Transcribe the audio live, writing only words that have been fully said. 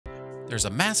There's a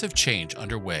massive change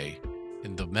underway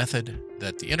in the method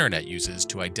that the internet uses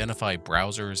to identify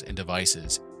browsers and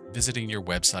devices visiting your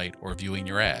website or viewing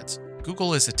your ads.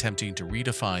 Google is attempting to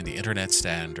redefine the internet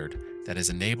standard that has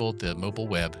enabled the mobile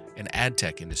web and ad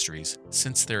tech industries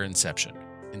since their inception.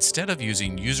 Instead of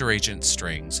using user agent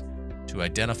strings to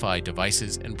identify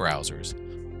devices and browsers,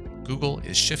 Google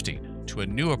is shifting to a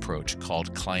new approach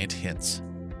called client hints.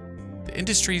 The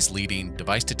industry's leading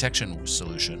device detection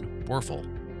solution,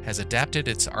 WURFL, has adapted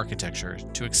its architecture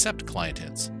to accept client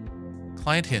hints.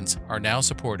 Client hints are now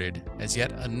supported as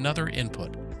yet another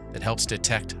input that helps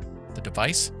detect the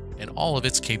device and all of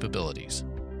its capabilities.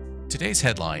 Today's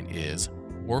headline is,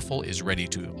 WURFL is ready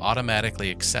to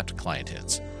automatically accept client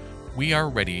hints. We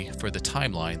are ready for the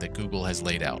timeline that Google has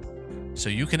laid out, so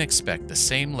you can expect the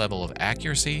same level of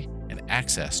accuracy and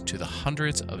access to the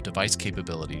hundreds of device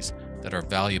capabilities that are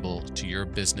valuable to your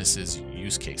business's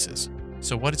use cases.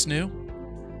 So what is new?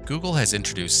 Google has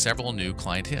introduced several new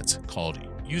client hints called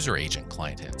user agent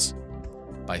client hints.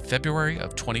 By February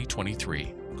of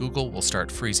 2023, Google will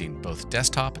start freezing both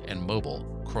desktop and mobile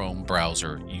Chrome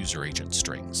browser user agent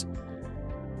strings.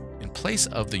 In place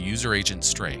of the user agent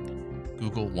string,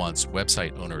 Google wants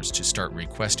website owners to start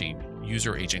requesting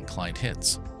user agent client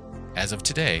hints. As of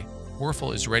today,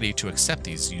 WURFL is ready to accept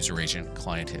these user agent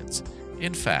client hints.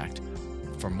 In fact,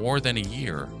 for more than a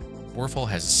year, WURFL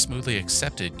has smoothly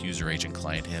accepted user agent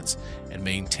client hints and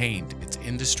maintained its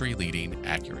industry-leading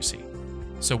accuracy.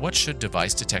 So what should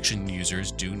device detection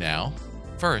users do now?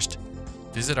 First,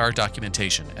 visit our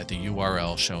documentation at the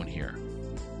URL shown here.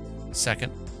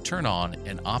 Second, turn on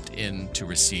and opt in to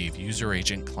receive user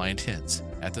agent client hints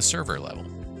at the server level.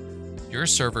 Your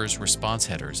server's response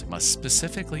headers must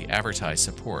specifically advertise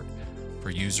support for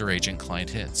user agent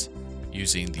client hints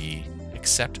using the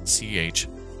accept CH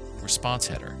response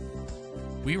header.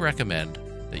 We recommend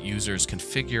that users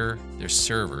configure their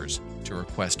servers to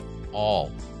request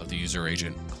all of the user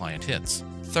agent client hints.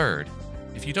 Third,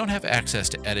 if you don't have access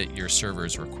to edit your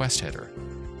server's request header,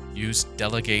 use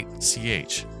delegate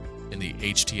CH in the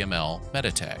HTML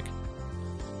meta tag.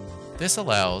 This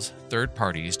allows third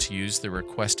parties to use the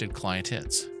requested client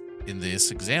hints. In this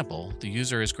example, the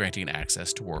user is granting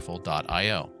access to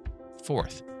WURFL.io.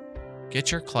 Fourth,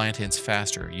 get your client hints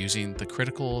faster using the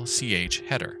critical CH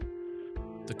header.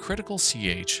 The critical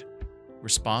CH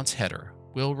response header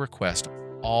will request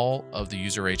all of the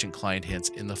user agent client hints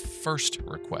in the first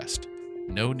request.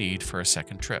 No need for a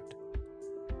second trip.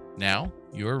 Now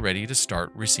you are ready to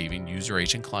start receiving user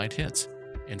agent client hints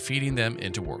and feeding them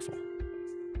into WURFL.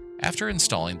 After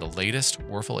installing the latest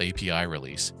WURFL API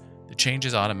release, the change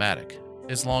is automatic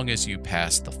as long as you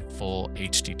pass the full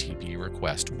HTTP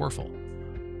request to WURFL.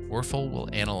 WURFL will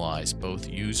analyze both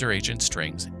user agent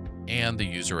strings and the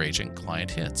user agent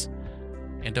client hints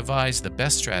and devise the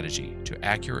best strategy to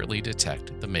accurately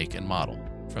detect the make and model.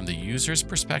 From the user's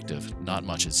perspective, not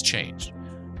much has changed.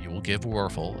 You will give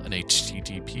WURFL an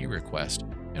HTTP request,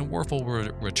 and WURFL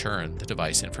will return the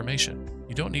device information.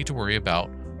 You don't need to worry about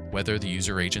whether the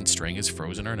user agent string is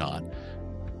frozen or not.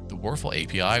 The WURFL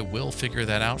API will figure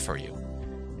that out for you,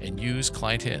 and use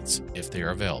client hints if they are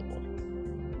available.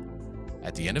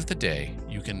 At the end of the day,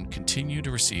 you can continue to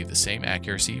receive the same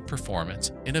accuracy,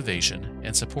 performance, innovation,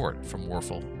 and support from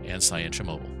WURFL and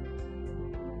ScientiaMobile.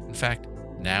 In fact,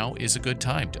 now is a good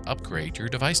time to upgrade your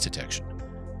device detection.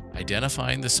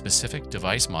 Identifying the specific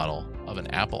device model of an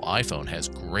Apple iPhone has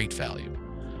great value.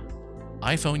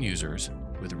 iPhone users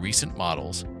with recent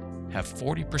models have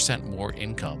 40% more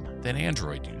income than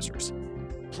Android users.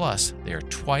 Plus, they are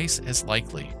twice as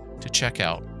likely to check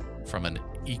out from an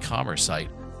e-commerce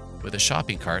site with a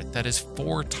shopping cart that is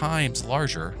 4 times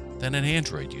larger than an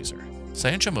Android user.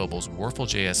 ScientiaMobile's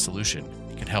WURFL.js solution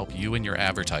can help you and your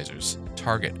advertisers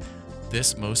target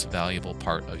this most valuable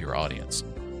part of your audience.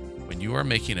 When you are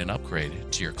making an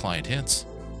upgrade to your client hints,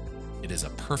 it is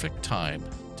a perfect time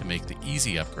to make the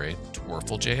easy upgrade to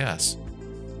WURFL.js.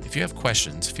 If you have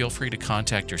questions, feel free to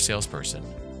contact your salesperson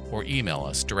or email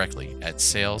us directly at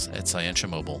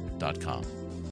sales@scientiamobile.com.